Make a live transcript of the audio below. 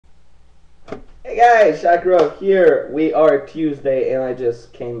Hey guys, Shakro here. We are Tuesday and I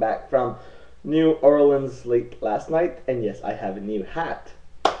just came back from New Orleans late last night, and yes, I have a new hat.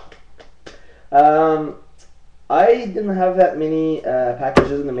 Um, I didn't have that many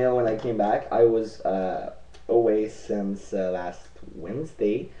packages in the mail when I came back. I was away since last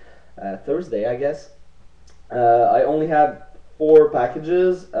Wednesday, Thursday, I guess. I only had 4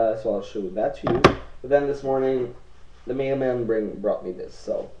 packages, so I'll show that to you. But then this morning, the mailman brought me this,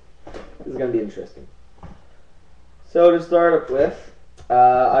 so this is going to be interesting. So to start with,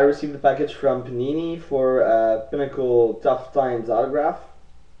 I received a package from Panini for Pinnacle Tough Times autograph,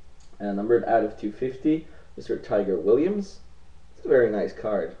 numbered out of 250, Mr. Tiger Williams. It's a very nice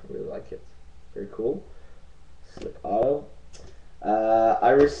card. I really like it. Very cool. Slick auto.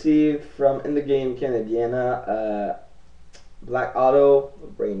 I received from In the Game Canadiana Black Auto,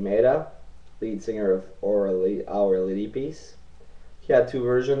 Brain Mailday, lead singer of Our Lady Peace. He had 2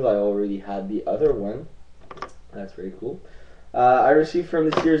 versions. I already had the other one. That's pretty cool. I received from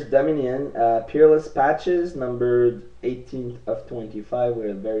this year's Dominion Peerless Patches, numbered 18th of 25, with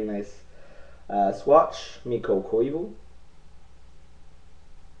a very nice swatch. Mikko Koivu.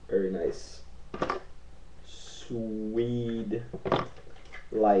 Very nice Swede-like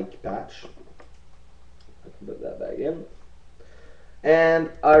patch. I can put that back in.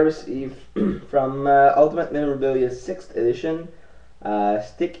 And I received from Ultimate Memorabilia 6th edition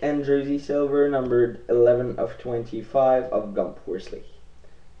stick and jersey silver, numbered 11 of 25 of Gump Worsley.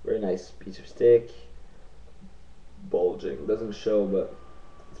 Very nice piece of stick. Bulging. Doesn't show, but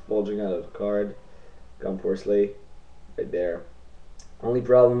it's bulging out of the card. Gump Worsley. Right there. Only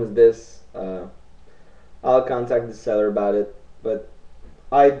problem is this. I'll contact the seller about it, but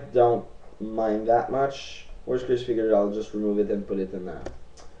I don't mind that much. Worst case figured I'll just remove it and put it in a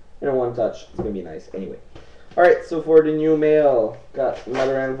one touch. It's gonna be nice anyway. Alright, so for the new mail, got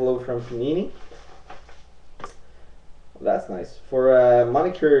another envelope from Panini. That's nice. For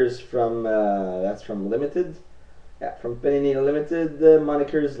monikers from that's from Limited. Yeah, from Panini Limited, the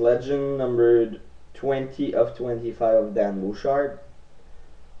monikers Legend, numbered 20 of 25 of Dan Bouchard,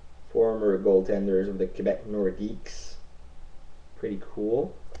 former goaltenders of the Quebec Nordiques. Pretty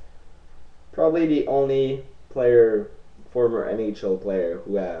cool. Probably the only former NHL player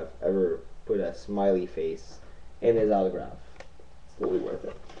who have ever put a smiley face in his autograph. It's totally worth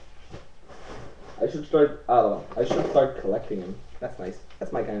it. I should start collecting them. That's nice.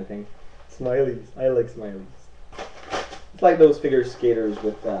 That's my kind of thing. Smileys. I like smileys. It's like those figure skaters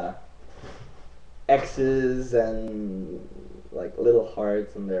with X's and like little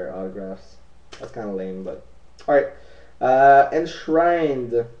hearts in their autographs. That's kind of lame, but alright.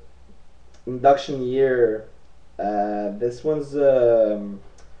 Enshrined induction year. This one's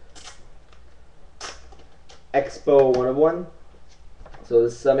Expo 1 of 1. So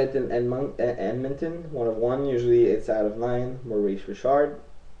the Summit in Edmonton, 1 of 1. Usually it's out of 9. Maurice Richard.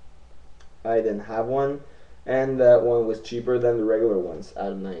 I didn't have one, and that one was cheaper than the regular ones,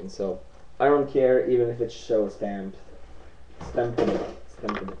 out of 9. So I don't care even if it's show stamped.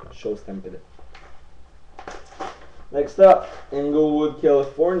 Show stamped. Next up, Inglewood,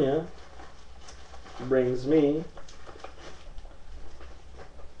 California, brings me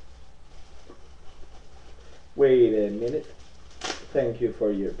wait a minute. Thank you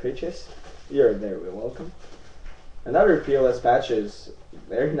for your purchase. You're very welcome. Another PLS patches.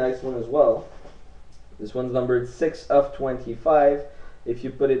 Very nice one as well. This one's numbered 6 of 25. If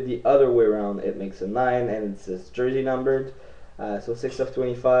you put it the other way around, it makes a 9, and it says jersey numbered. So 6 of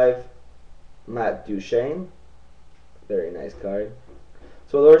 25. Matt Duchene. Very nice card.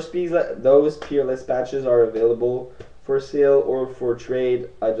 So those PLS patches are available for sale or for trade.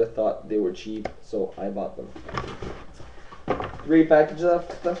 I just thought they were cheap, so I bought them. 3 packages of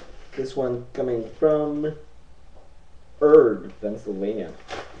stuff. This one coming from Erg, Pennsylvania.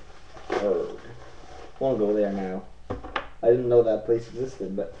 Erg. Won't go there now. I didn't know that place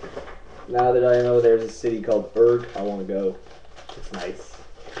existed, but now that I know there's a city called Erg, I want to go. It's nice.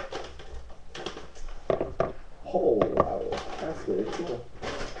 Oh wow, that's really cool.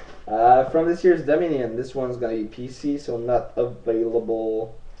 From this year's Dominion, this one's gonna be PC, so not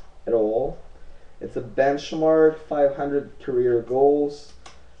available at all. It's a benchmark 500 career goals.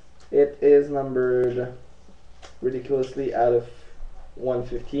 It is numbered ridiculously out of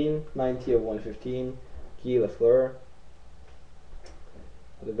 115, 90 of 115. Guy Lafleur.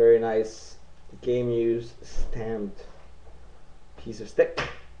 With a very nice game used stamped piece of stick.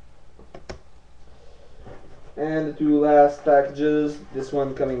 And the 2 last packages, this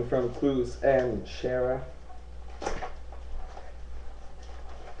one coming from Clues and Shara.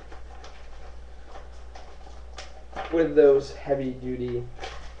 With those heavy duty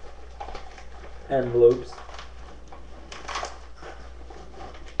envelopes.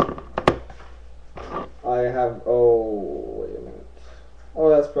 I have, oh, wait a minute. Oh,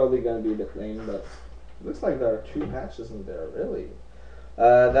 that's probably going to be a bit lame, but looks like there are 2 patches in there, really.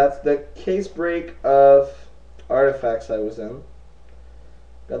 That's the case break of artifacts I was in.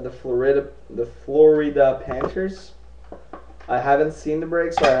 Got the Florida Panthers. I haven't seen the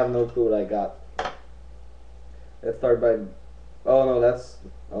break, so I have no clue what I got. Let's start by, oh no,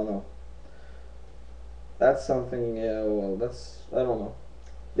 that's something, yeah, well, that's, I don't know.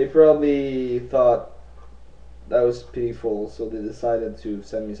 They probably thought that was pitiful, so they decided to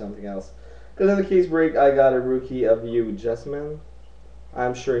send me something else. Because in the case break, I got a rookie of Hugh Jessman.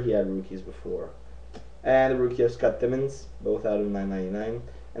 I'm sure he had rookies before. And a rookie of Scott Timmins, both out of 9.99.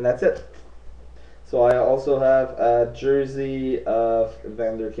 And that's it. So I also have a jersey of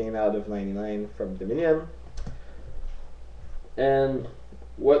Vander Kane out of 99 from Dominion. And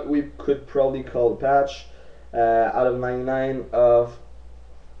what we could probably call a patch out of 99 of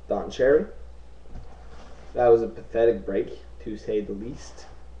Don Cherry. That was a pathetic break, to say the least.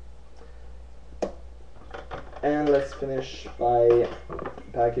 And let's finish by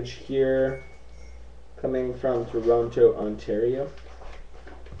package here, coming from Toronto, Ontario.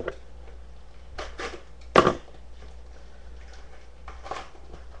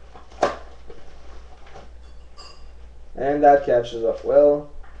 And that catches up well.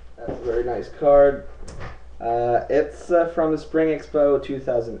 That's a very nice card. It's from the Spring Expo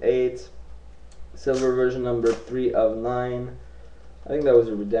 2008. Silver version number 3 of 9. I think that was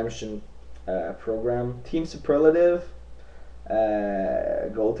a redemption program. Team Superlative.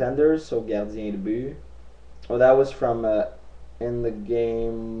 Goaltenders, so gardien de but. Oh, that was from in the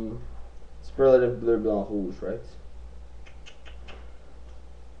game Superlative Bleu Blanc Rouge, right?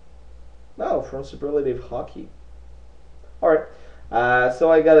 No, from Superlative Hockey. Alright,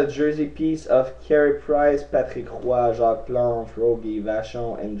 so I got a jersey piece of Carey Price, Patrick Roy, Jacques Plante, Rogie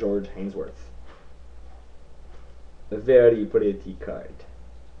Vachon, and George Hainsworth. A very pretty card.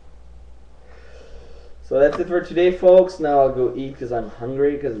 So that's it for today, folks. Now I'll go eat because I'm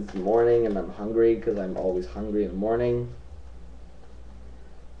hungry, because it's morning, and I'm hungry because I'm always hungry in the morning.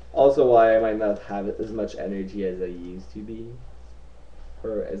 Also why I might not have as much energy as I used to be,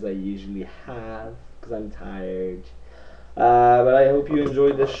 or as I usually have, because I'm tired. But I hope you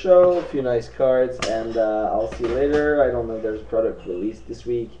enjoyed the show. A few nice cards, and I'll see you later. I don't know if there's a product released this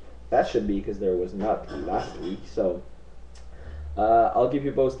week. That should be, because there was not last week. So I'll keep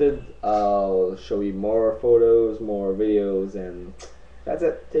you posted. I'll show you more photos, more videos, and that's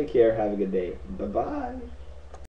it. Take care. Have a good day. Bye-bye.